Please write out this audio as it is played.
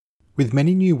With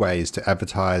many new ways to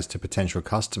advertise to potential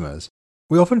customers,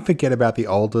 we often forget about the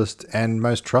oldest and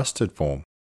most trusted form,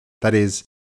 that is,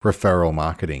 referral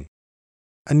marketing.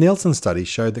 A Nielsen study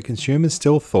showed that consumers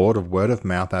still thought of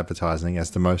word-of-mouth advertising as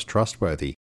the most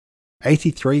trustworthy.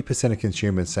 83% of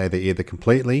consumers say they either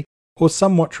completely or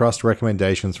somewhat trust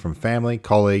recommendations from family,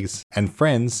 colleagues, and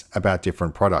friends about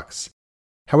different products.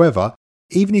 However,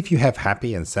 even if you have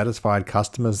happy and satisfied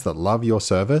customers that love your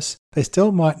service, they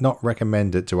still might not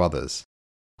recommend it to others.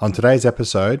 On today's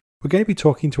episode, we're going to be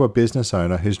talking to a business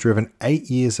owner who's driven 8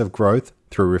 years of growth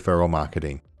through referral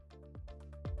marketing.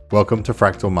 Welcome to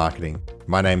Fractal Marketing.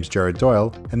 My name's Jared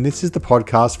Doyle, and this is the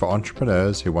podcast for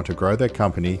entrepreneurs who want to grow their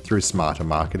company through smarter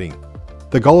marketing.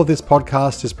 The goal of this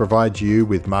podcast is to provide you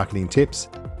with marketing tips,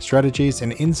 strategies,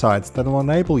 and insights that will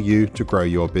enable you to grow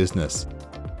your business.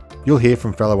 You'll hear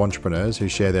from fellow entrepreneurs who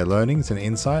share their learnings and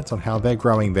insights on how they're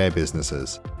growing their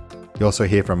businesses. You'll also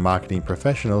hear from marketing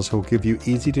professionals who will give you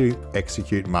easy to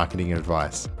execute marketing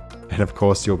advice. And of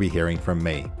course, you'll be hearing from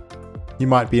me. You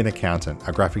might be an accountant,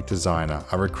 a graphic designer,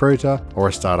 a recruiter, or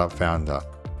a startup founder.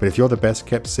 But if you're the best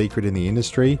kept secret in the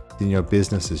industry, then your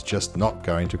business is just not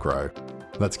going to grow.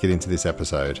 Let's get into this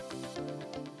episode.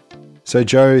 So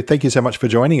Joe, thank you so much for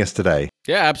joining us today.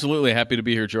 Yeah, absolutely. Happy to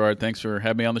be here, Gerard. Thanks for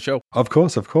having me on the show. Of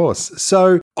course.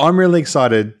 So I'm really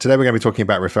excited. Today we're going to be talking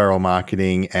about referral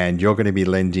marketing, and you're going to be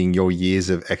lending your years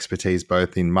of expertise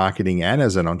both in marketing and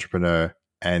as an entrepreneur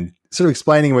and sort of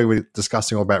explaining what we're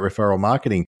discussing all about referral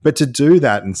marketing. But to do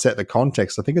that and set the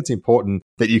context, I think it's important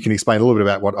that you can explain a little bit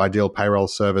about what Ideal Payroll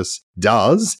Service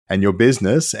does and your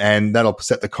business, and that'll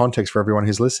set the context for everyone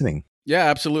who's listening. Yeah,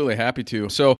 absolutely. Happy to.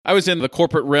 So I was in the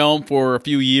corporate realm for a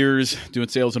few years doing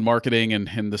sales and marketing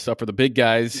and the stuff for the big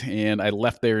guys. And I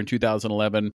left there in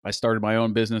 2011. I started my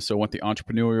own business, so I went the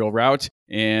entrepreneurial route.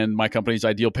 And my company's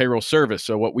Ideal Payroll Service.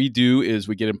 So what we do is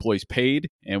we get employees paid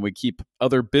and we keep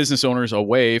other business owners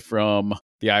away from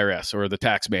the IRS or the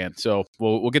tax man. So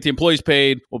we'll get the employees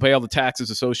paid. We'll pay all the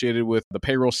taxes associated with the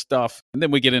payroll stuff. And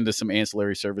then we get into some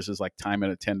ancillary services like time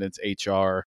and attendance,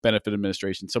 HR, benefit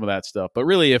administration, some of that stuff. But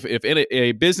really, if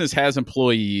a business has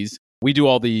employees, we do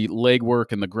all the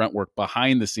legwork and the grunt work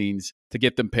behind the scenes to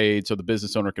get them paid so the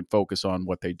business owner can focus on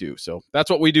what they do. So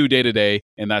that's what we do day to day,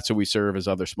 and that's who we serve as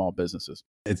other small businesses.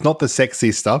 It's not the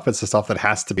sexy stuff, it's the stuff that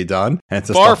has to be done. And it's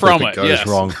the Far stuff from that it, goes yes.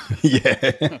 wrong.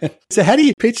 Yeah. So how do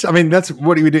you pitch? I mean, that's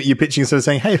what do you do? You're pitching instead of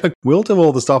saying, hey, look, we'll do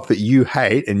all the stuff that you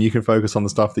hate and you can focus on the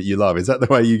stuff that you love. Is that the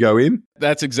way you go in?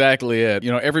 That's exactly it.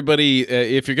 You know, everybody,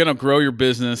 if you're going to grow your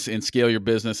business and scale your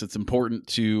business, it's important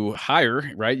to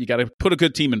hire, right? You got to put a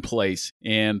good team in place.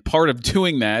 And part of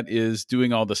doing that is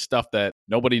doing all the stuff that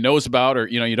nobody knows about, or,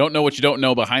 you don't know what you don't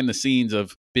know behind the scenes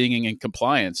of being in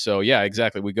compliance. So yeah,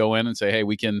 exactly. We go in and say, hey,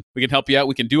 we can help you out.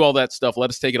 We can do all that stuff. Let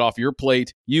us take it off your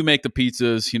plate. You make the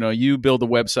pizzas, you build the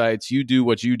websites, you do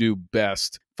what you do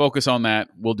best. Focus on that.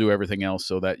 We'll do everything else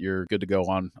so that you're good to go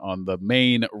on the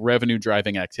main revenue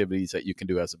driving activities that you can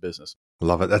do as a business.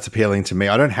 Love it. That's appealing to me.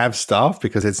 I don't have staff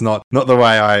because it's not the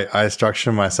way I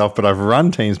structure myself, but I've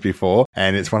run teams before,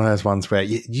 and it's one of those ones where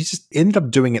you just ended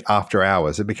up doing it after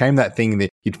hours. It became that thing that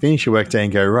you'd finish your workday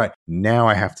and go, right, now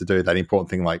I have to do that important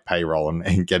thing like payroll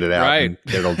and get it out and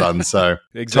get it all done. So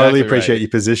totally appreciate your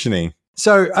positioning.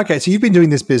 So, okay, so you've been doing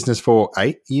this business for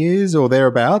 8 years or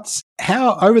thereabouts.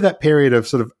 How, over that period of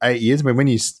sort of 8 years, I mean, when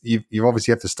you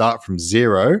obviously have to start from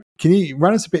zero, can you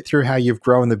run us a bit through how you've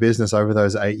grown the business over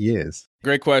those 8 years?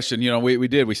 Great question. We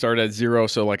did. We started at zero.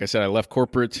 So like I said, I left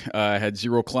corporate. I had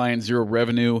 0 clients, 0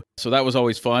 revenue. So that was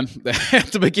always fun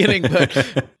at the beginning. But,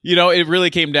 it really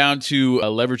came down to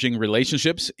leveraging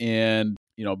relationships and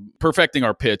perfecting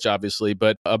our pitch, obviously,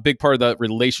 but a big part of that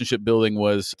relationship building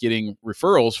was getting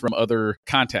referrals from other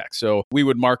contacts. So we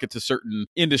would market to certain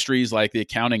industries like the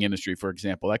accounting industry, for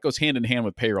example. That goes hand in hand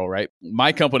with payroll, right?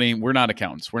 My company, we're not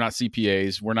accountants. We're not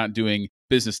CPAs. We're not doing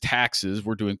business taxes.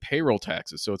 We're doing payroll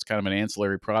taxes. So it's kind of an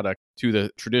ancillary product to the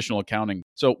traditional accounting.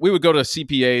 So we would go to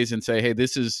CPAs and say, hey,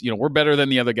 this is, we're better than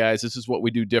the other guys. This is what we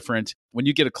do different. When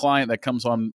you get a client that comes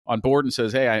on board and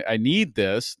says, hey, I need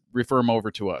this, refer them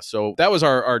over to us. So that was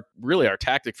our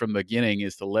tactic from the beginning,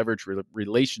 is to leverage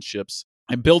relationships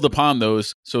and build upon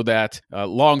those so that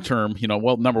long-term,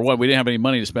 number one, we didn't have any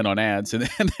money to spend on ads. And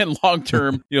then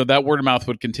long-term, that word of mouth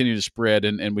would continue to spread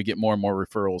and we get more and more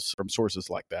referrals from sources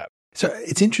like that. So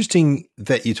it's interesting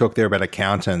that you talk there about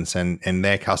accountants and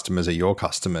their customers are your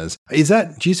customers. Do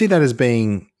you see that as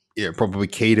being probably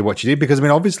key to what you did? Because, I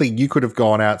mean, obviously you could have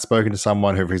gone out, spoken to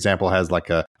someone who, for example, has like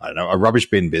a I don't know, a rubbish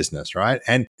bin business, right?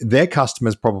 And their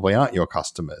customers probably aren't your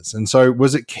customers. And so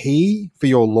was it key for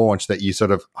your launch that you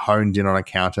sort of honed in on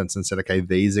accountants and said, okay,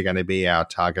 these are going to be our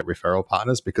target referral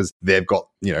partners because they've got,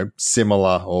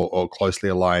 similar or closely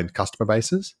aligned customer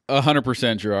bases?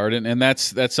 100%, Gerard. And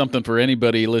that's something for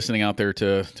anybody listening out there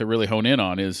to really hone in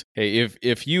on is, hey,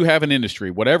 if you have an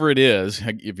industry, whatever it is,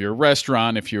 if you're a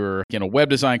restaurant, if you're a web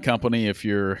design company, if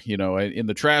you're, in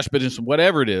the trash business,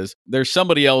 whatever it is, there's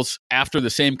somebody else after the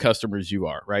same customers you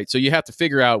are, right? So you have to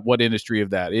figure out what industry of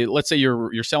that. Let's say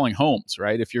you're selling homes,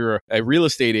 right? If you're a real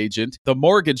estate agent, the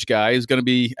mortgage guy is going to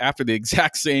be after the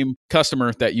exact same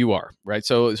customer that you are, right?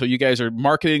 So you guys are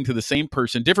marketing to the same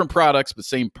person, different products, but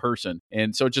same person.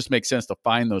 And so it just makes sense to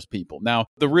find those people. Now,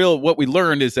 what we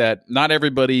learned is that not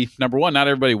everybody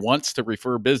wants to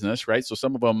refer business, right? So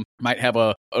some of them might have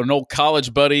an old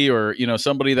college buddy or,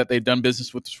 somebody that they've done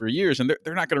business with for years, and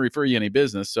they're not going to refer you any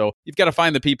business. So you've got to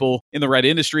find the people in the right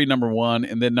industry, number one,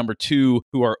 and then number two,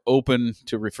 who are open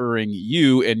to referring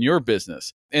you and your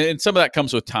business. And some of that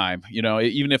comes with time.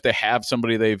 Even if they have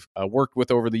somebody they've worked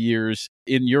with over the years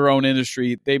in your own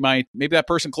industry, maybe that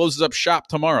person closes up shop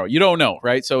tomorrow. You don't know,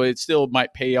 right? So it still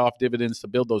might pay off dividends to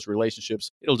build those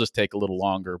relationships. It'll just take a little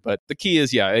longer. But the key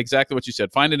is, exactly what you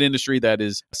said. Find an industry that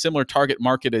is a similar target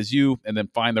market as you, and then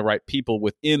find the right people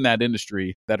within that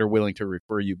industry that are willing to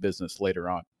refer you business later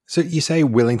on. So you say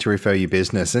willing to refer you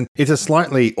business, and it's a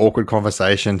slightly awkward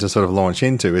conversation to sort of launch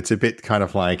into. It's a bit kind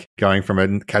of like going from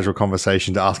a casual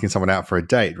conversation to asking someone out for a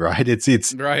date, right?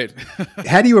 It's right.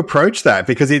 How do you approach that?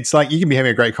 Because it's like you can be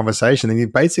having a great conversation and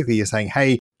you're saying,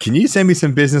 hey, can you send me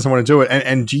some business? I want to do it.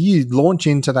 And do you launch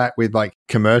into that with like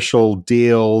commercial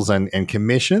deals and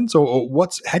commissions or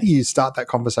how do you start that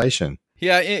conversation?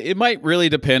 Yeah, it might really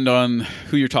depend on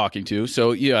who you're talking to.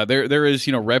 So yeah, there is,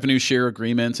 revenue share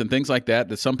agreements and things like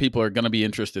that some people are going to be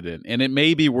interested in. And it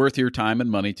may be worth your time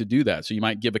and money to do that. So you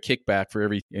might give a kickback for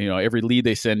every lead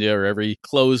they send you or every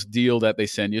closed deal that they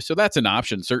send you. So that's an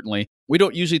option, certainly. We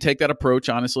don't usually take that approach,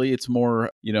 honestly. It's more,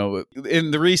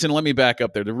 and the reason, let me back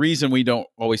up there. The reason we don't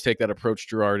always take that approach,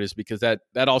 Gerard, is because that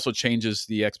also changes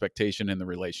the expectation in the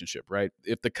relationship, right?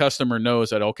 If the customer knows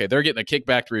that, okay, they're getting a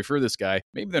kickback to refer this guy,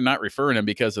 maybe they're not referring him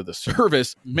because of the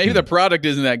service. Maybe the product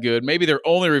isn't that good. Maybe they're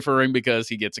only referring because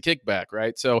he gets a kickback,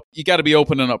 right? So you got to be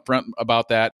open and upfront about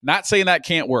that. Not saying that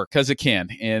can't work, because it can.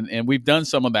 And we've done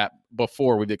some of that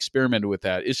before. We've experimented with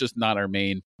that. It's just not our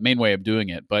main way of doing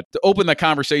it. But to open the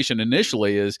conversation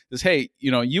initially is hey,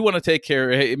 you want to take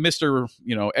care, hey, Mr.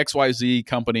 XYZ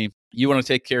company, you want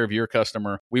to take care of your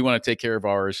customer. We want to take care of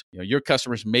ours. Your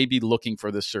customers may be looking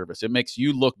for this service. It makes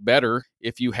you look better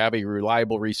if you have a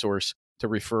reliable resource to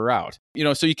refer out.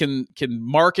 So you can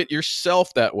market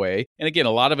yourself that way. And again,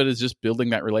 a lot of it is just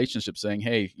building that relationship, saying,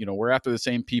 hey, we're after the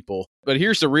same people. But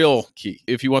here's the real key.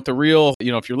 If you want the real,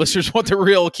 if your listeners want the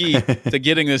real key to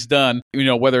getting this done,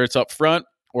 whether it's up front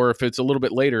or if it's a little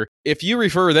bit later, if you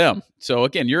refer them. So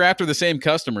again, you're after the same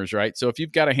customers, right? So if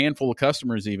you've got a handful of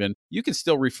customers even, you can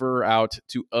still refer out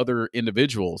to other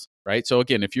individuals, right? So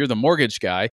again, if you're the mortgage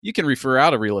guy, you can refer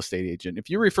out a real estate agent. If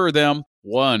you refer them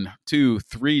 1, 2,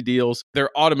 3 deals, they're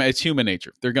automatic. It's human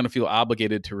nature. They're going to feel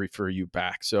obligated to refer you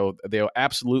back. So they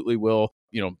absolutely will,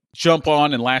 jump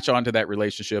on and latch onto that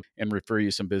relationship and refer you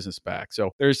some business back.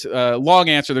 So there's a long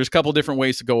answer. There's a couple different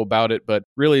ways to go about it, but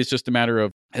really it's just a matter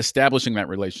of establishing that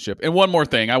relationship. And one more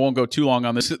thing, I won't go too long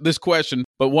on this question,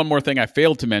 but one more thing I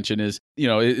failed to mention is,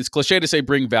 it's cliche to say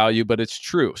bring value, but it's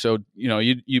true. So,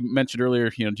 you mentioned earlier,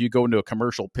 do you go into a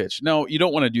commercial pitch? No, you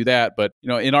don't want to do that. But,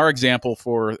 in our example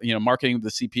for, marketing the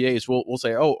CPAs, we'll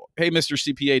say, oh, hey, Mr.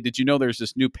 CPA, did you know there's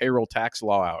this new payroll tax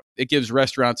law out? It gives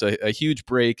restaurants a huge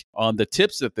break on the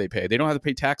tips that they pay. They don't have to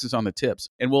pay taxes on the tips.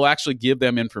 And we'll actually give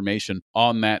them information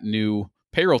on that new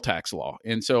payroll tax law.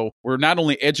 And so we're not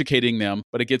only educating them,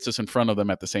 but it gets us in front of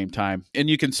them at the same time. And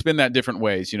you can spin that different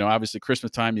ways. Obviously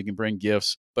Christmas time, you can bring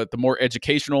gifts, but the more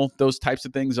educational those types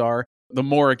of things are, the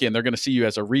more, again, they're going to see you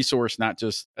as a resource, not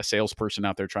just a salesperson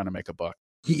out there trying to make a buck.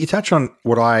 You touch on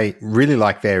what I really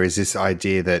like there is this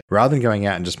idea that rather than going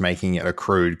out and just making it a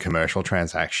crude commercial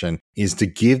transaction, is to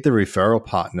give the referral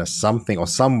partner something or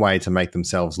some way to make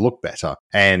themselves look better.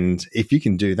 And if you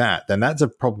can do that, then that's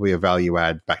probably a value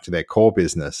add back to their core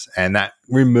business. And that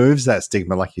removes that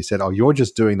stigma, like you said, oh, you're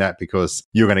just doing that because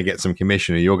you're going to get some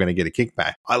commission or you're going to get a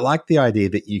kickback. I like the idea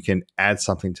that you can add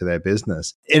something to their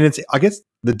business. And I guess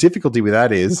the difficulty with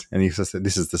that is, and you said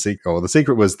this is the secret, or the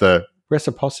secret was the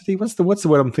reciprocity. What's the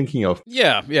word I'm thinking of?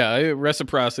 Yeah,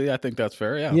 reciprocity. I think that's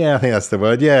fair. Yeah, I think that's the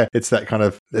word. Yeah, it's that kind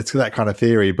of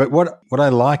theory. But what I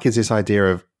like is this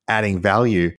idea of adding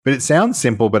value. But it sounds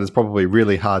simple, but it's probably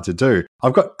really hard to do.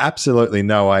 I've got absolutely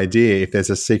no idea if there's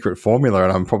a secret formula,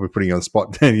 and I'm probably putting you on the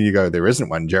spot and you go, there isn't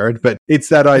one, Jared. But it's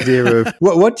that idea of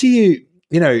what do you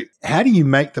how do you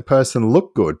make the person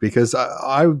look good? Because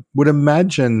I would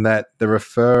imagine that the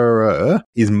referrer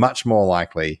is much more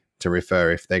likely to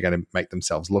refer if they're going to make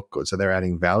themselves look good. So they're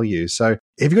adding value. So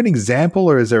have you got an example,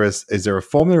 or is there a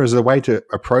formula? Is there a way to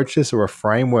approach this, or a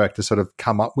framework to sort of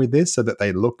come up with this so that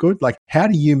they look good? Like, how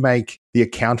do you make the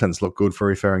accountants look good for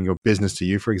referring your business to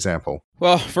you, for example?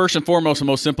 Well, first and foremost, the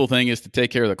most simple thing is to take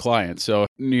care of the client. So,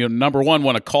 number one,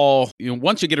 want to call,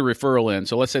 once you get a referral in,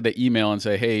 so let's say they email and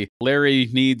say, hey, Larry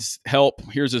needs help.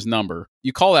 Here's his number.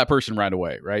 You call that person right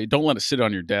away, right? Don't let it sit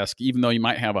on your desk, even though you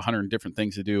might have 100 different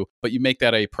things to do, but you make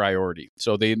that a priority.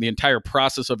 So the entire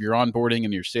process of your onboarding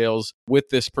and your sales with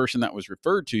this person that was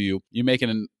referred to you, you make it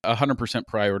a 100%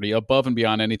 priority above and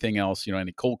beyond anything else,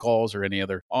 any cold calls or any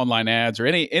other online ads or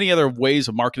any other ways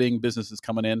of marketing businesses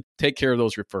coming in. Take care of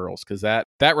those referrals, because that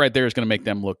right there is going to make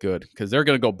them look good, because they're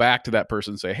going to go back to that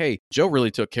person and say, hey, Joe really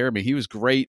took care of me. He was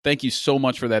great. Thank you so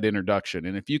much for that introduction.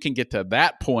 And if you can get to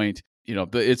that point,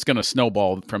 it's going to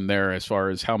snowball from there as far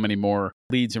as how many more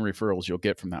leads and referrals you'll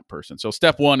get from that person. So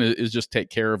step one is just take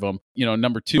care of them.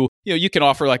 Number two, you can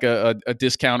offer like a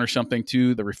discount or something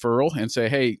to the referral and say,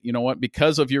 hey, you know what,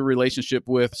 because of your relationship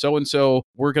with so-and-so,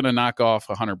 we're going to knock off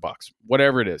 $100,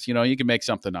 whatever it is. You can make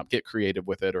something up, get creative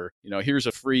with it. Or, here's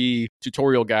a free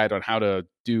tutorial guide on how to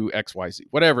do XYZ,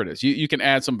 whatever it is. You can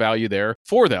add some value there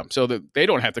for them so that they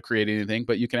don't have to create anything,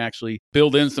 but you can actually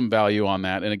build in some value on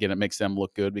that. And again, it makes them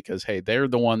look good because, hey, they're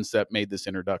the ones that made this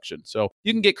introduction. So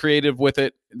you can get creative with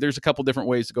it. There's a couple different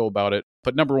ways to go about it.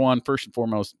 But number one, first and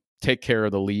foremost, take care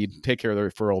of the lead, take care of the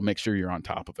referral, make sure you're on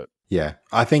top of it. Yeah.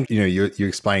 I think, you're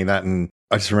explaining that, and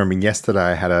I just remember yesterday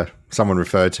I had someone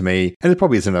referred to me, and it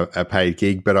probably isn't a paid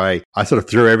gig, but I sort of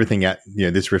threw everything at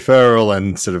this referral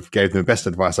and sort of gave them the best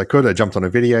advice I could. I jumped on a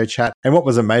video chat, and what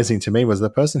was amazing to me was the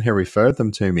person who referred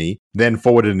them to me then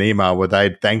forwarded an email where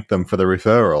they'd thanked them for the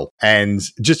referral. And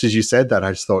just as you said that,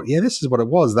 I just thought, yeah, this is what it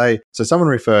was. So someone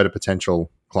referred a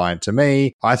potential client to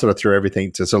me. I sort of threw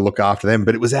everything to sort of look after them,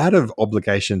 but it was out of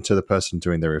obligation to the person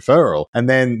doing the referral. And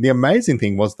then the amazing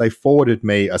thing was they forwarded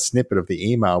me a snippet of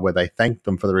the email where they thanked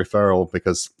them for the referral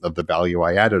because of the value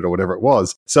I added or whatever it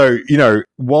was. So,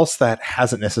 whilst that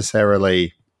isn't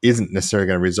necessarily going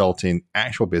to result in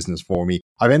actual business for me,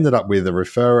 I've ended up with a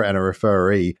referrer and a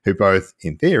referee who both,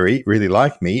 in theory, really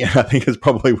like me, and I think it's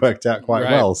probably worked out quite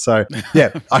well. So,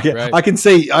 yeah, I can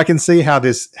see how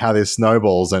this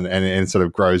snowballs and sort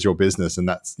of grows your business, and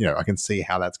that's I can see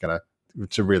how that's going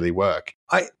to really work.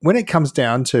 When it comes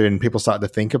down to, and people start to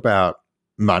think about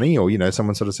money, or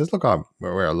someone sort of says, look,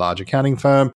 we're a large accounting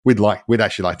firm, we'd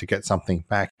actually like to get something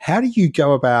back. How do you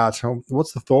go about,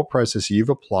 what's the thought process you've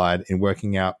applied in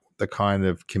working out the kind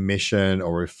of commission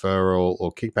or referral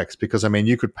or kickbacks? Because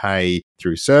you could pay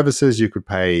through services, you could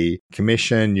pay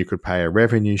commission, you could pay a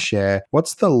revenue share.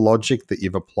 What's the logic that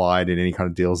you've applied in any kind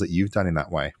of deals that you've done in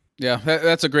that way? Yeah,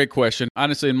 that's a great question.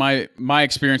 Honestly, in my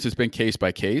experience, it's been case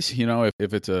by case.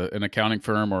 If it's an accounting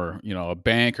firm or, a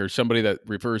bank or somebody that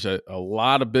refers a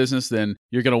lot of business, then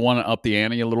you're going to want to up the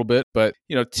ante a little bit. But,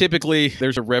 typically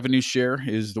there's a revenue share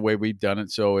is the way we've done it.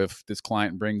 So if this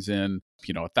client brings in,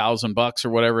 $1,000 or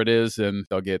whatever it is, then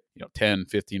they'll get, 10,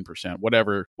 15%,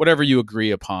 whatever you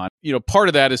agree upon. Part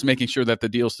of that is making sure that the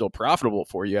deal's still profitable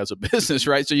for you as a business,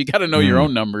 right? So you got to know your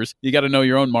own numbers. You got to know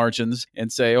your own margins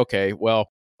and say, okay, well,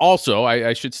 also,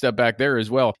 I should step back there as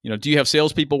well. Do you have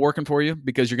salespeople working for you?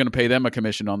 Because you're going to pay them a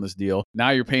commission on this deal. Now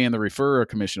you're paying the referrer a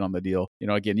commission on the deal.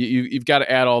 Again, you've got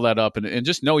to add all that up and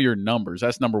just know your numbers.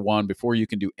 That's number one before you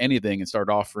can do anything and start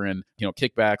offering,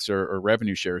 kickbacks or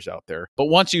revenue shares out there. But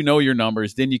once you know your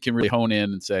numbers, then you can really hone in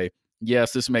and say,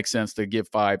 yes, this makes sense to give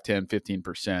 5, 10,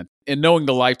 15%. And knowing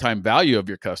the lifetime value of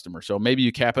your customer. So maybe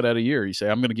you cap it at a year. You say,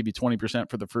 I'm going to give you 20%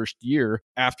 for the first year.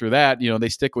 After that, they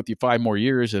stick with you 5 more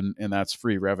years and that's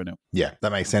free revenue. Yeah,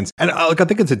 that makes sense. And I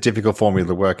think it's a difficult formula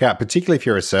to work out, particularly if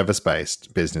you're a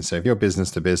service-based business. So if you're business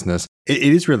to business, it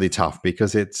is really tough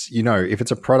because it's, if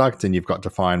it's a product and you've got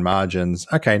defined margins,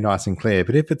 okay, nice and clear.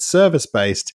 But if it's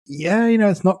service-based, yeah,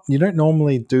 it's not, you don't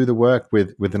normally do the work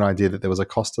with an idea that there was a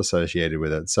cost associated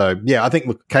with it. So yeah, I think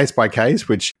look, case by case,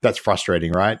 which that's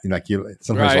frustrating, right?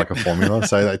 Sometimes like a formula.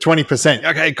 So like 20%,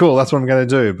 okay, cool, that's what I'm going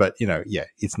to do. But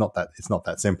it's not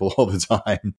that simple all the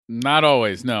time. Not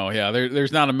always. No. Yeah.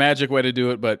 There's not a magic way to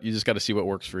do it, but you just got to see what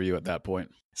works for you at that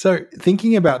point. So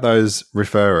thinking about those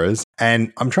referrers,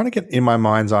 and I'm trying to get in my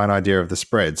mind's eye an idea of the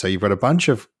spread. So you've got a bunch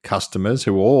of customers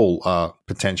who all are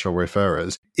potential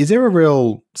referrers. Is there a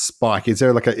real spike? Is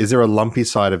there a lumpy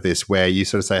side of this where you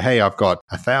sort of say, hey, I've got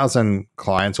 1,000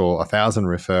 clients or 1,000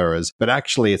 referrers, but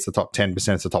actually it's the top 10%,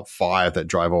 it's the top 5 that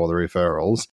drive all the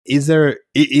referrals? Is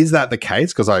that the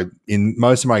case? Because in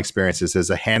most of my experiences, there's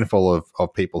a handful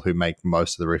of people who make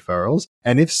most of the referrals.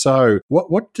 And if so,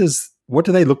 what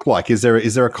do they look like? Is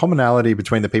there a commonality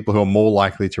between the people who are more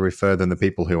likely to refer than the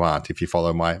people who aren't, if you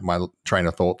follow my train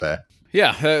of thought there?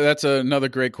 Yeah, that's another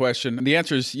great question. And the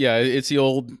answer is, yeah, it's the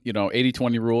old,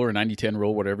 80-20 rule or 90-10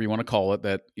 rule, whatever you want to call it,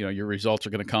 that, your results are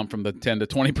going to come from the 10 to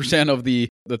 20% of the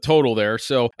total there.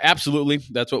 So absolutely,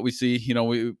 that's what we see.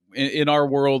 We in our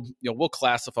world, we'll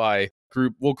classify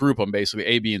we'll group them basically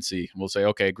A, B, and C. We'll say,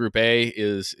 okay, group A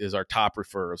is our top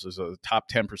referrals, is a top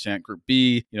 10%. Group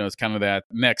B, it's kind of that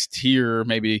next tier,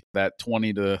 maybe that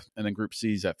 20 to, and then group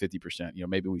C is at 50%.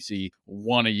 Maybe we see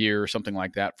one a year or something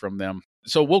like that from them.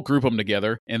 So we'll group them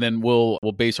together, and then we'll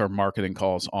base our marketing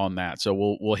calls on that.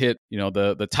 So we'll hit,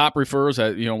 the top referrals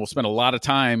that, we'll spend a lot of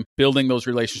time building those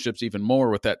relationships even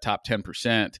more with that top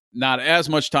 10%. Not as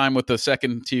much time with the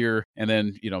second tier, and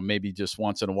then, maybe just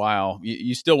once in a while.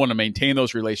 You still want to maintain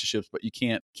those relationships, but you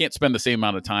can't spend the same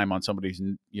amount of time on somebody who's,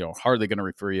 hardly going to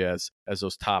refer you as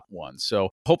those top ones. So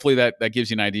hopefully that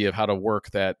gives you an idea of how to work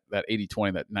that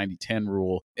 80-20, that 90-10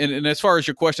 rule. And as far as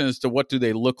your question as to what do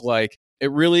they look like,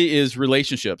 it really is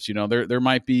relationships. There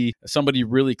might be somebody you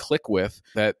really click with,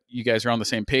 that you guys are on the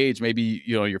same page. Maybe,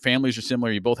 your families are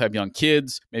similar. You both have young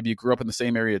kids. Maybe you grew up in the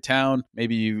same area of town.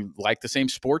 Maybe you like the same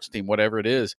sports team, whatever it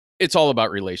is. It's all about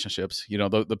relationships.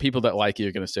 The people that like you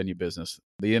are going to send you business.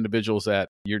 The individuals that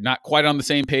you're not quite on the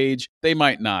same page, they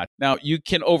might not. Now, you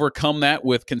can overcome that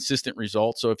with consistent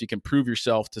results. So if you can prove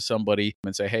yourself to somebody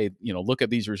and say, hey, look at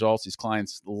these results. These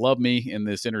clients love me in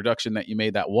this introduction that you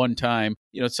made that one time.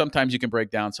 Sometimes you can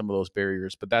break down some of those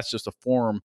barriers, but that's just a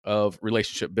form of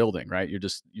relationship building, right?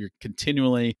 You're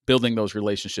continually building those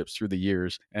relationships through the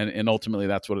years. And ultimately,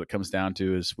 that's what it comes down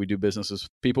to, is we do business with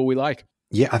people we like.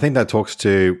 Yeah, I think that talks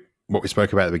to what we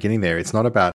spoke about at the beginning there. It's not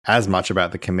about as much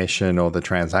about the commission or the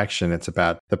transaction. It's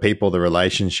about the people, the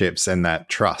relationships, and that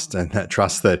trust. And that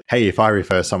trust that, hey, if I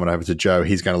refer someone over to Joe,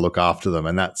 he's going to look after them.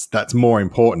 And that's more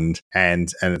important.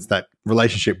 And it's that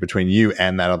relationship between you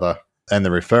and that other and the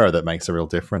referrer that makes a real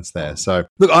difference there. So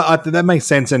look, that makes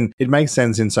sense. And it makes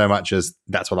sense in so much as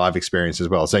that's what I've experienced as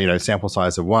well. So, sample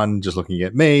size of one, just looking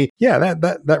at me. Yeah,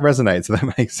 that resonates. So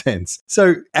that makes sense.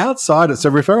 So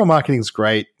referral marketing is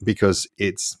great because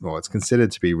it's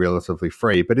considered to be relatively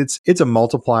free, but it's a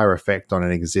multiplier effect on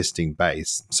an existing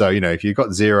base. So, if you've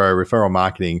got zero referral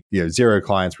marketing, 0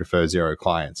 clients refer 0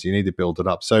 clients. You need to build it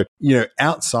up. So,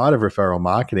 outside of referral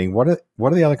marketing, what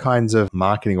are the other kinds of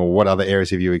marketing, or what other areas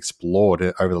have you explored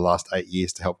over the last 8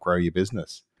 years to help grow your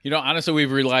business? Honestly,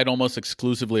 we've relied almost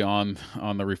exclusively on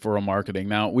the referral marketing.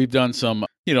 Now, we've done some,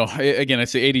 again,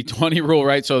 it's the 80-20 rule,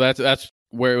 right? So that's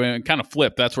where it kind of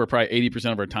flipped. That's where probably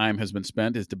 80% of our time has been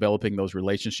spent, is developing those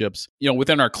relationships.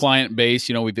 Within our client base,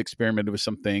 we've experimented with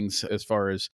some things as far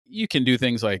as you can do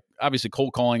things like obviously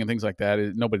cold calling and things like that.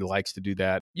 Nobody likes to do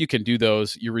that. You can do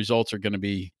those. Your results are going to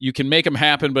be, you can make them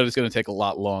happen, but it's going to take a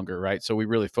lot longer, right? So we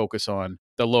really focus on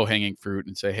the low-hanging fruit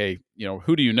and say, hey,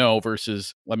 who do you know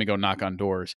versus let me go knock on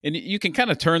doors. And you can kind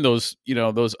of turn those,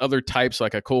 those other types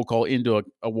like a cold call into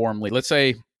a warm lead. Let's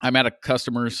say I'm at a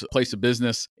customer's place of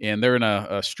business and they're in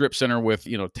a strip center with,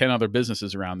 10 other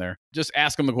businesses around there. Just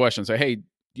ask them the question. Say, hey,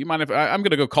 do you mind if I'm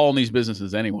going to go call in these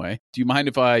businesses anyway? Do you mind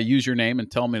if I use your name and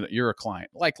tell me that you're a client?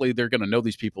 Likely they're going to know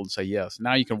these people and say yes.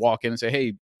 Now you can walk in and say,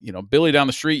 hey, Billy down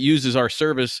the street uses our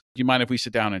service. Do you mind if we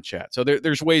sit down and chat? So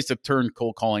there's ways to turn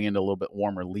cold calling into a little bit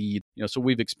warmer lead. So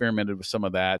we've experimented with some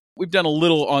of that. We've done a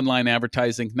little online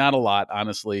advertising, not a lot,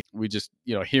 honestly. We just,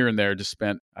 here and there just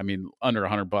spent, under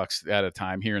 $100 at a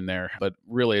time here and there. But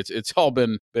really, it's all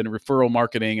been referral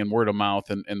marketing and word of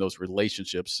mouth, and those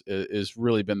relationships is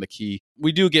really been the key.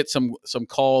 We do get some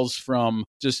calls from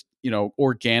just,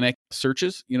 organic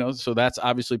searches, so that's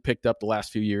obviously picked up the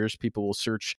last few years. People will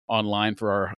search online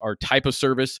for our type of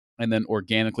service, and then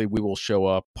organically we will show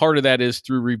up. Part of that is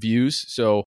through reviews.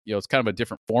 So, it's kind of a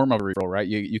different form of a referral, right?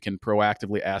 You can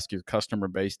proactively ask your customer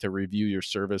base to review your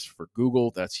service for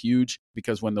Google. That's huge,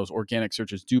 because when those organic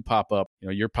searches do pop up,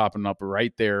 you're popping up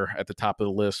right there at the top of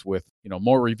the list with,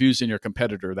 more reviews than your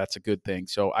competitor. That's a good thing.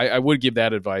 So I would give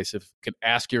that advice. If you can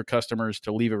ask your customers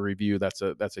to leave a review, that's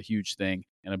a huge thing,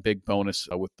 and a big bonus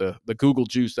with the Google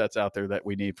juice that's out there that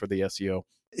we need for the SEO.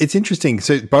 It's interesting.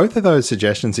 So both of those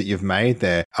suggestions that you've made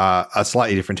there are a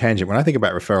slightly different tangent. When I think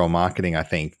about referral marketing, I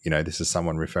think, this is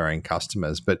someone referring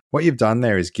customers. But what you've done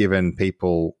there is given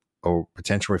people or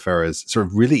potential referrers sort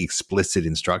of really explicit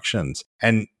instructions.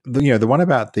 And the one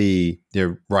about the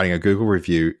writing a Google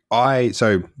review,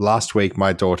 so last week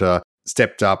my daughter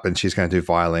stepped up and she's going to do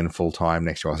violin full time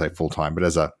next year. I say full time, but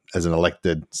as an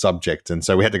elected subject. And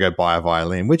so we had to go buy a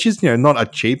violin, which is, not a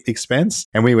cheap expense.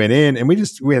 And we went in and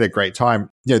we had a great time.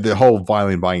 The whole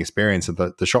violin buying experience at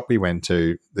the shop we went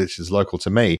to, which is local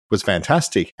to me, was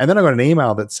fantastic. And then I got an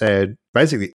email that said,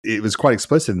 basically, it was quite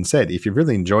explicit and said, if you've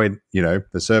really enjoyed,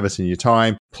 the service in your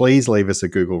time, please leave us a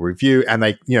Google review. And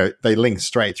they linked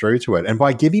straight through to it. And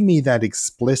by giving me that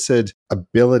explicit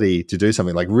ability to do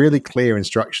something, like really clear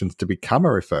instructions to become a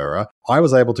referrer, I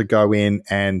was able to go in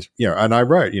and, and I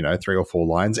wrote, 3 or 4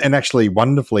 lines. And actually,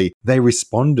 wonderfully, they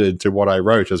responded to what I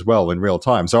wrote as well in real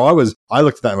time. So I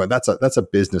looked at that and went, that's a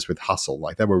business with hustle.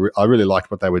 Like I really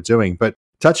liked what they were doing. But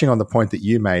touching on the point that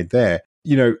you made there,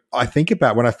 I think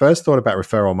about when I first thought about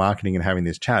referral marketing and having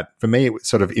this chat, for me, it was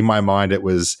sort of in my mind, it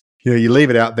was, you leave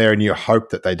it out there and you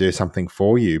hope that they do something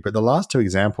for you. But the last 2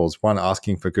 examples, one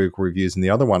asking for Google reviews and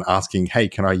the other one asking, hey,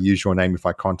 can I use your name if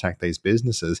I contact these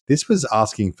businesses? This was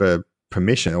asking for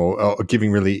permission or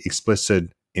giving really explicit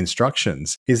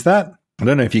instructions. I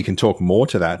don't know if you can talk more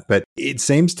to that, but it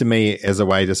seems to me as a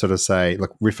way to sort of say,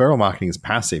 look, referral marketing is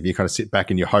passive. You kind of sit back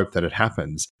and you hope that it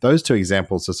happens. Those 2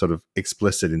 examples are sort of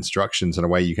explicit instructions in a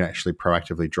way you can actually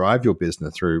proactively drive your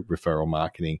business through referral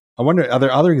marketing. I wonder, are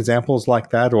there other examples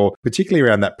like that, or particularly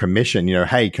around that permission,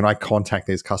 hey, can I contact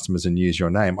these customers and use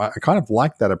your name? I kind of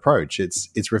like that approach. It's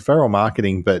referral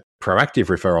marketing, but proactive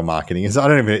referral marketing. I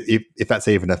don't know if that's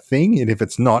even a thing. And if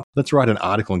it's not, let's write an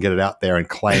article and get it out there and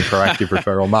claim proactive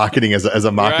referral marketing as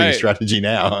a marketing strategy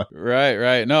now.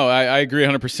 Right. No, I agree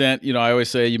 100%. I always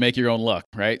say you make your own luck,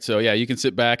 right? So yeah, you can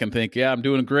sit back and think, yeah, I'm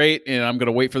doing great and I'm going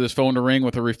to wait for this phone to ring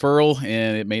with a referral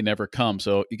and it may never come.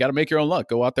 So you got to make your own luck.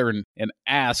 Go out there and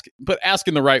ask, but ask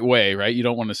in the right way, right? You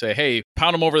don't want to say, hey,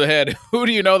 pound them over the head. Who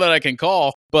do you know that I can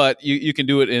call? But you can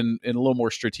do it in a little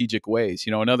more strategic ways.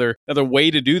 Another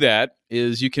way to do that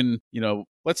is you can,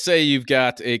 let's say you've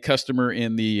got a customer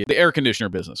in the air conditioner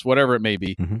business, whatever it may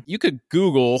be. Mm-hmm. You could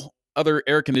Google other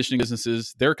air conditioning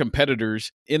businesses, their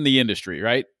competitors in the industry,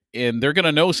 right? And they're going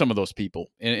to know some of those people.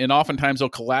 And oftentimes they'll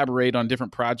collaborate on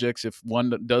different projects if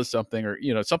one does something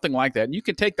or, something like that. And you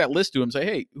can take that list to them and say,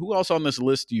 hey, who else on this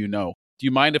list do you know? Do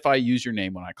you mind if I use your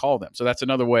name when I call them? So that's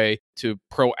another way to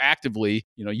proactively,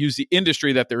 use the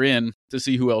industry that they're in to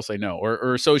see who else they know,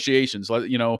 or associations.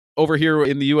 Over here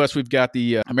in the U.S., we've got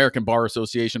the American Bar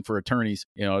Association for attorneys.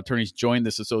 Attorneys join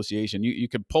this association. You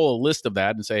could pull a list of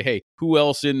that and say, hey, who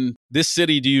else in this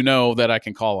city do you know that I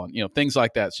can call on? Things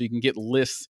like that. So you can get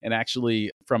lists and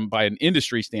actually by an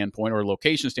industry standpoint or a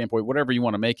location standpoint, whatever you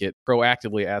want to make it,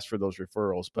 proactively ask for those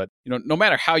referrals. But, no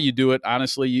matter how you do it,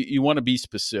 honestly, you want to be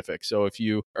specific. So if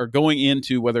you are going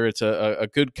into whether it's a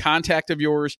good contact of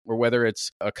yours or whether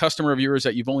it's a customer of yours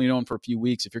that you've only known for a few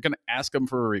weeks, if you're going to ask them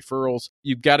for referrals,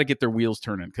 you've got to get their wheels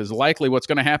turning, because likely what's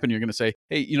going to happen, you're going to say,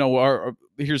 hey,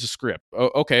 here's a script.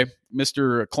 Okay,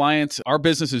 Mr. Client, our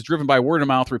business is driven by word of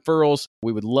mouth referrals.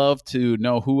 We would love to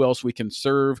know who else we can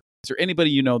serve. Is there anybody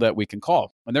you know that we can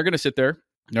call? And they're going to sit there.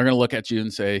 They're going to look at you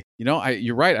and say,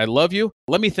 you're right. I love you.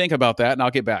 Let me think about that and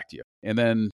I'll get back to you. And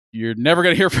then you're never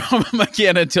going to hear from them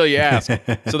again until you ask.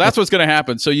 So that's what's going to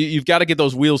happen. So you've got to get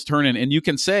those wheels turning, and you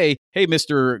can say, hey,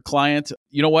 Mr. Client,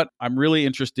 you know what? I'm really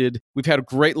interested. We've had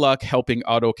great luck helping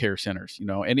auto care centers,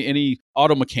 any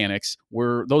auto mechanics,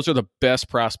 where those are the best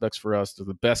prospects for us. They're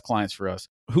the best clients for us.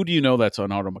 Who do you know that's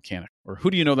an auto mechanic? Or who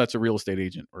do you know that's a real estate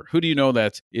agent? Or who do you know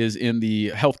that is in the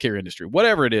healthcare industry?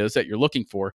 Whatever it is that you're looking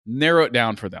for, narrow it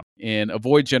down for them and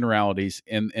avoid generalities.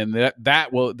 And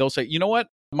that will, they'll say, you know what?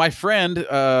 My friend,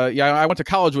 I went to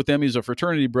college with him. He's a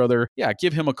fraternity brother. Yeah,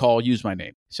 give him a call. Use my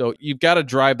name. So you've got to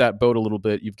drive that boat a little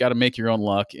bit. You've got to make your own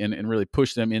luck and really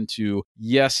push them into,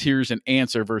 yes, here's an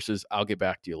answer versus I'll get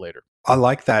back to you later. I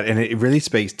like that. And it really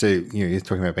speaks to, you're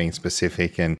talking about being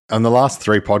specific. And on the last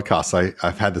 3 podcasts,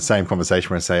 I've had the same conversation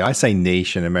where I say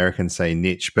niche and Americans say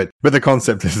niche, but the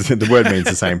concept is the word means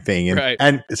the same thing. And, right.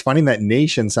 And it's finding that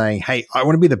niche and saying, hey, I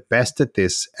want to be the best at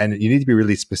this. And you need to be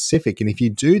really specific. And if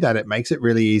you do that, it makes it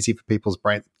really easy for people's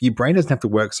brain. Your brain doesn't have to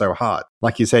work so hard.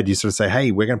 Like you said, you sort of say, hey,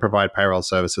 we're going to provide payroll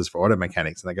services for auto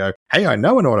mechanics. And they go, hey, I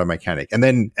know an auto mechanic. And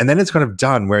then it's kind of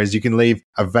done. Whereas you can leave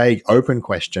a vague open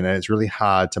question and it's really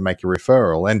hard to make a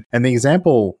referral. And the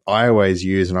example I always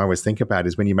use and I always think about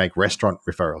is when you make restaurant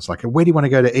referrals, like, where do you want to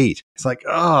go to eat? It's like,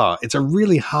 it's a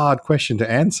really hard question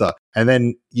to answer. And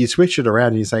then you switch it around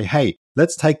and you say, hey,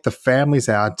 let's take the families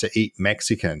out to eat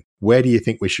Mexican. Where do you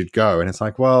think we should go? And it's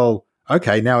like, well,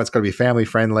 okay, now it's got to be family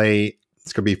friendly.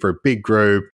 It's going to be for a big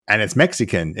group and it's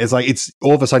Mexican. It's like, it's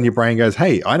all of a sudden your brain goes,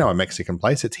 hey, I know a Mexican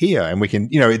place. It's here. And we can,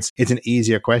 it's an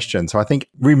easier question. So I think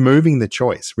removing the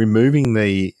choice, removing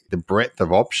the breadth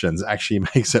of options actually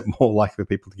makes it more likely for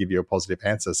people to give you a positive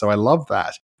answer. So I love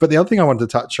that. But the other thing I wanted to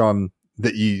touch on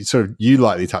that you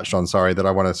lightly touched on, that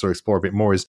I want to sort of explore a bit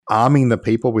more is arming the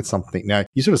people with something. Now,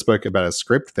 you sort of spoke about a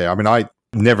script there. I mean,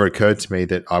 never occurred to me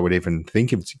that I would even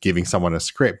think of giving someone a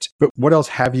script. But what else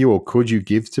have you or could you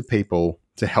give to people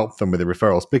to help them with the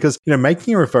referrals? Because,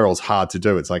 making a referral is hard to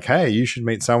do. It's like, hey, you should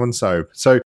meet so-and-so.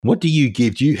 So what do you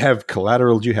give? Do you have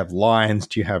collateral? Do you have lines?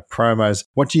 Do you have promos?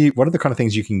 What are the kind of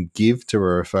things you can give to a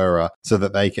referrer so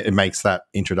that it makes that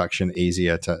introduction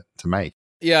easier to make?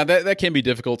 Yeah, that can be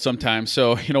difficult sometimes.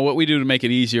 So, what we do to make it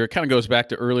easier, it kind of goes back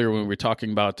to earlier when we were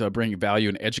talking about bringing value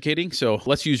and educating. So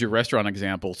let's use your restaurant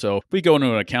example. So if we go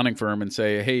into an accounting firm and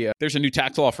say, hey, there's a new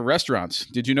tax law for restaurants.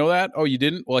 Did you know that? Oh, you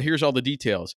didn't? Well, here's all the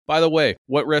details. By the way,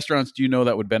 what restaurants do you know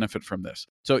that would benefit from this?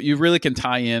 So you really can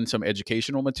tie in some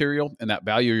educational material and that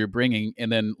value you're bringing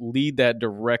and then lead that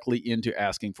directly into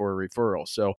asking for a referral.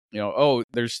 So,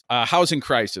 there's a housing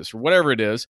crisis or whatever it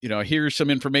is. Here's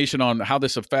some information on how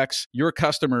this affects your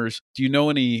customers. Do you know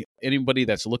anybody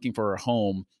that's looking for a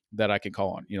home that I can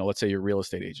call on? Let's say you're a real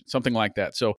estate agent, something like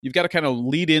that. So you've got to kind of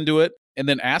lead into it and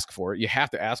then ask for it. You have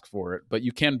to ask for it, but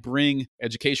you can bring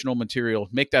educational material,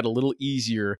 make that a little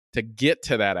easier to get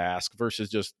to that ask versus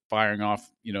just firing off,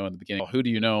 in the beginning. Who do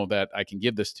you know that I can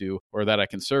give this to or that I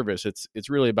can service? It's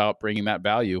really about bringing that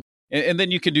value. And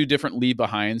then you can do different leave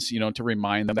behinds, to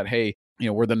remind them that, hey,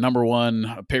 we're the number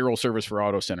one payroll service for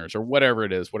auto centers or whatever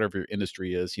it is, whatever your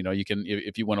industry is. You can,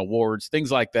 if you win awards,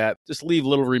 things like that, just leave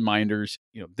little reminders.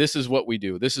 This is what we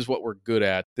do. This is what we're good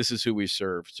at. This is who we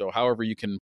serve. So however you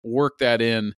can work that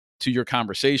in to your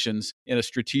conversations in a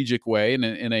strategic way and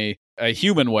in a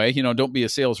human way, don't be a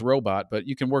sales robot, but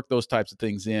you can work those types of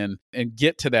things in and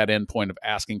get to that end point of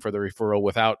asking for the referral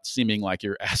without seeming like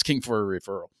you're asking for a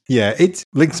referral. Yeah, it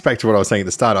links back to what I was saying at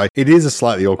the start. It is a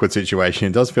slightly awkward situation.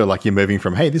 It does feel like you're moving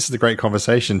from, hey, this is a great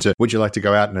conversation to, would you like to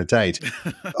go out on a date?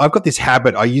 I've got this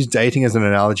habit. I use dating as an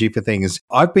analogy for things.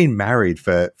 I've been married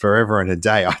for forever and a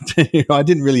day. I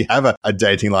didn't really have a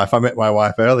dating life. I met my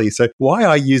wife early. So why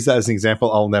I use that as an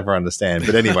example, I'll never understand.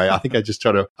 But anyway, I think I just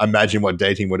try to imagine what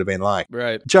dating would have been like.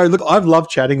 Right. Joe, look, I've loved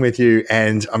chatting with you,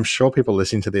 and I'm sure people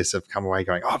listening to this have come away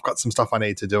going, I've got some stuff I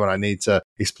need to do and I need to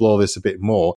explore this a bit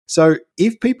more. So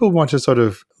if people want to sort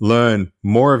of learn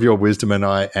more of your wisdom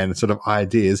and sort of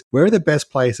ideas, where are the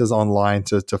best places online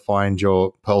to find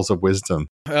your pearls of wisdom?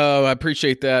 Oh, I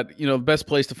appreciate that. The best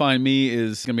place to find me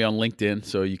is going to be on LinkedIn.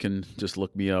 So you can just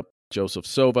look me up. Joseph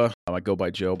Sova. I go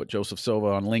by Joe, but Joseph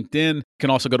Sova on LinkedIn. You can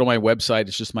also go to my website.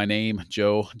 It's just my name,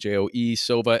 Joe, J-O-E,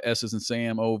 Sova, S as in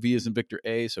Sam, O-V as in Victor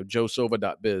A. So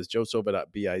joesova.biz,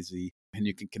 joesova.biz. And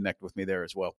you can connect with me there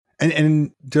as well.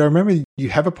 And do I remember you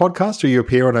have a podcast or you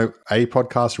appear on a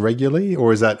podcast regularly?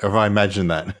 Or have I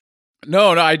imagined that?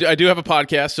 No, I do have a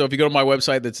podcast. So if you go to my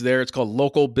website, that's there. It's called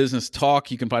Local Business Talk.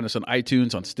 You can find us on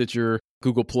iTunes, on Stitcher,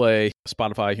 Google Play,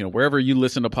 Spotify, wherever you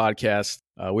listen to podcasts.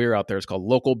 We're out there. It's called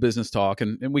Local Business Talk,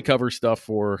 and we cover stuff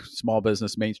for small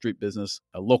business, Main Street business,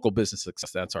 local business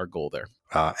success. That's our goal there.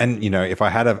 And if I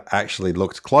had have actually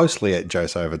looked closely at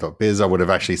joesova.biz, I would have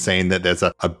actually seen that there's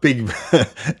a big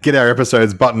get our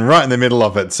episodes button right in the middle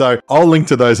of it. So I'll link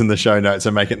to those in the show notes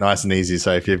and make it nice and easy.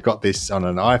 So if you've got this on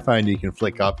an iPhone, you can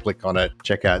click on it,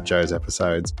 check out Joe's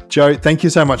episodes. Joe, thank you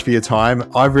so much for your time.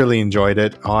 I've really enjoyed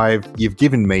it. You've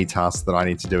given me tasks that I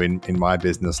need to do in my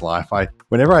business life.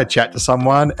 Whenever I chat to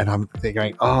someone and I'm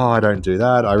going, I don't do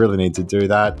that, I really need to do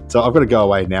that. So I've got to go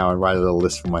away now and write a little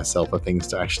list for myself of things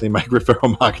to actually make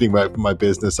referral marketing work for my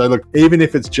business. So look, even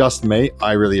if it's just me,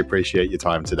 I really appreciate your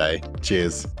time today.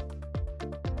 Cheers.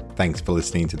 Thanks for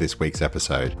listening to this week's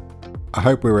episode. I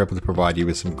hope we were able to provide you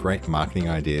with some great marketing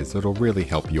ideas that will really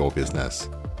help your business.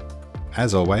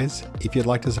 As always, if you'd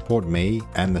like to support me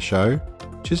and the show,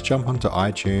 just jump onto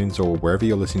iTunes or wherever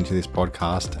you're listening to this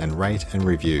podcast and rate and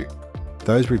review.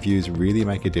 Those reviews really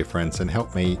make a difference and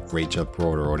help me reach a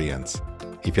broader audience.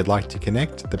 If you'd like to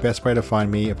connect, the best way to find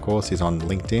me, of course, is on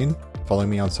LinkedIn, follow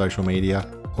me on social media,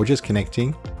 or just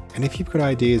connecting. And if you've got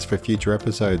ideas for future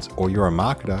episodes or you're a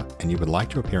marketer and you would like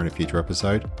to appear in a future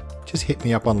episode, just hit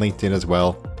me up on LinkedIn as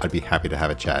well. I'd be happy to have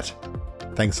a chat.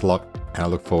 Thanks a lot, and I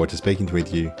look forward to speaking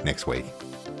with you next week.